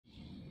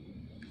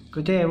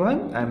Good day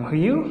everyone, I'm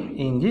Huyu.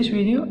 In this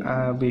video,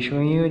 I'll be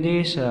showing you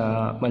this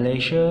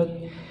Malaysia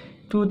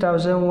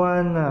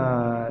 2001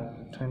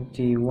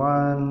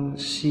 21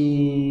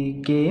 SEA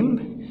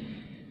game,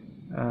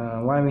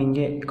 1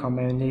 ringgit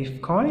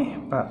commemorative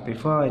coin. But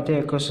before I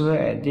take a closer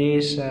look at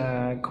this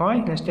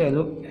coin, let's take a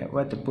look at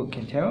what the book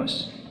can tell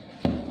us.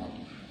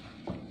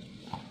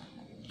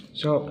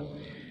 So,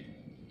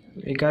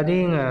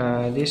 regarding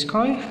this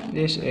coin,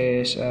 this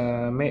is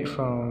made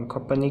from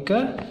copper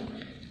nickel.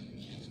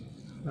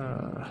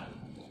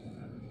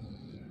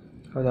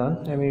 Hold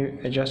on, let me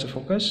adjust the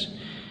focus.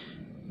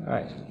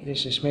 Alright,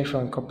 this is made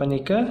from copper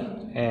nickel,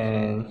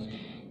 and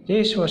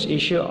this was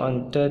issued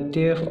on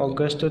 30th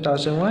August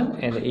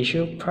 2001, and the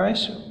issue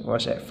price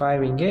was at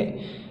 5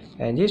 ringgit,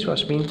 and this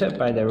was minted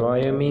by the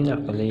Royal Mint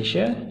of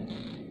Malaysia,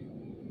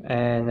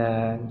 and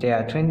there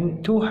are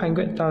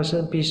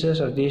 200,000 pieces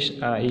of this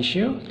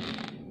issued,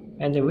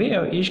 and the weight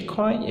of each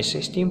coin is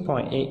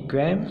 16.8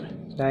 gram,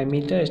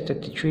 diameter is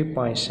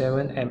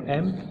 33.7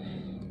 mm,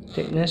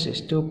 thickness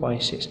is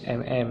 2.6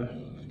 mm.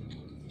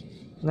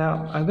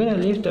 Now I'm going to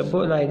leave the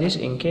book like this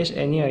in case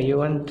any of you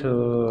want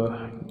to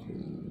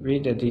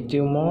read the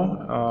detail more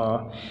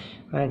or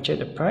want to check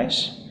the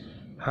price.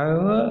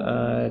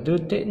 However, do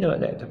take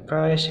note that the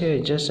price here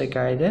is just a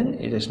guidance.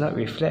 It does not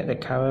reflect the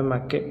current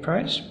market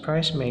price.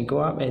 Price may go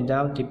up and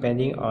down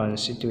depending on the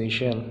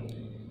situation.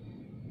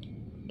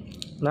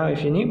 Now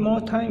if you need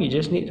more time, you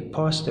just need to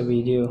pause the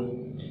video.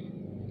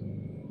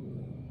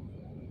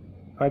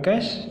 Alright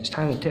guys, it's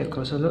time to take a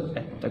closer look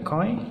at the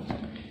coin.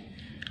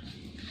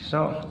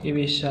 So it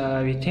is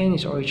retained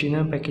its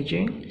original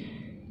packaging,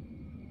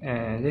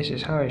 and this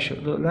is how it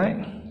should look like.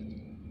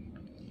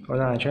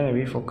 Hold on, I'm trying to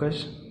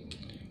refocus.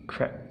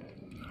 Crap.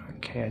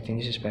 Okay, I think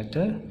this is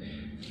better.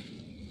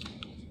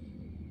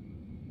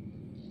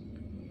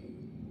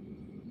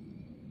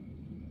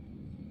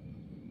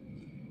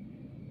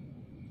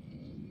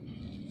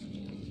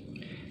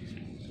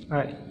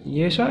 Alright,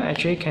 this one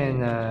actually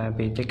can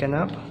be taken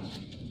up.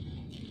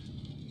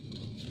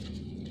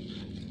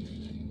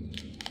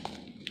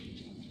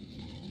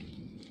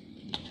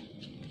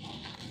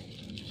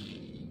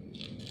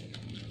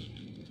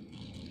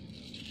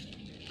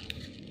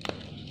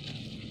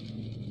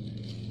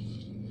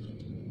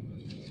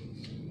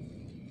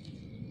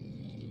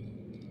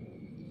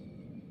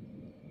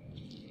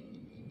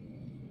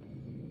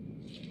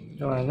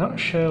 So I'm not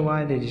sure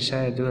why they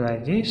decided to do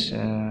like this.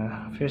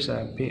 Feels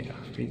a bit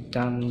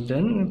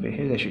redundant. But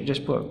here they should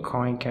just put a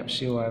coin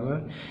capsule,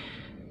 whatever.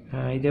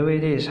 Either way,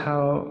 this is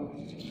how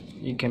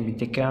you can be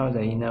taken out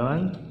the inner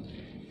one.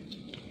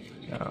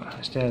 So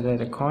instead of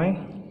the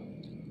coin.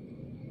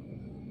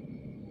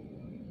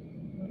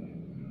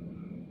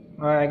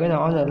 Alright, I'm gonna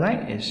on the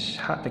light. It's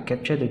hard to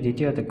capture the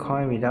detail of the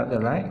coin without the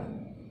light.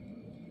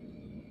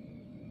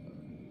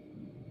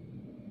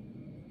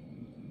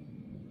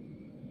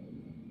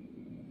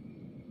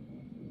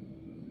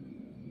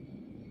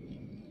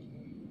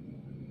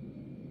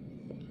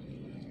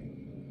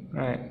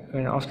 Alright,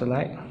 going off the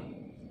light.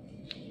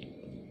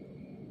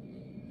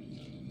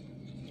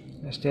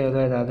 Let's take a look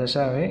at the other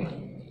side, right?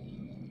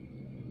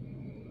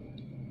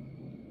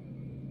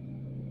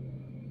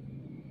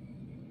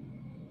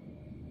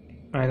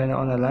 I'm gonna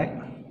on the light.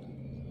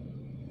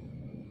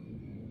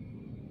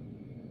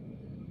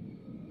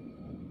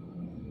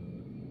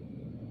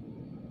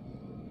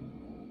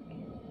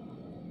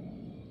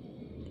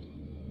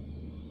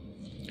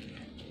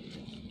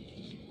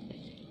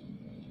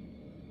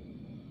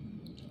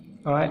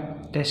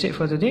 Alright, that's it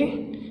for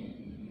today.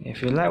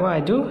 If you like what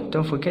I do,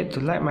 don't forget to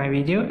like my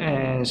video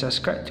and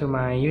subscribe to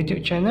my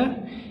YouTube channel.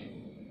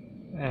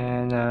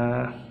 And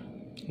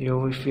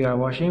if you are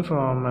watching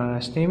from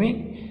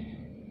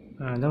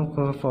S.E.A, don't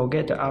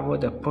forget to upload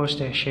the post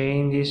that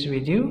sharing this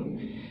video.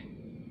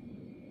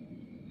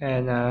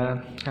 And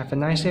have a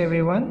nice day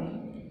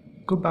everyone.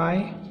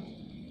 Goodbye.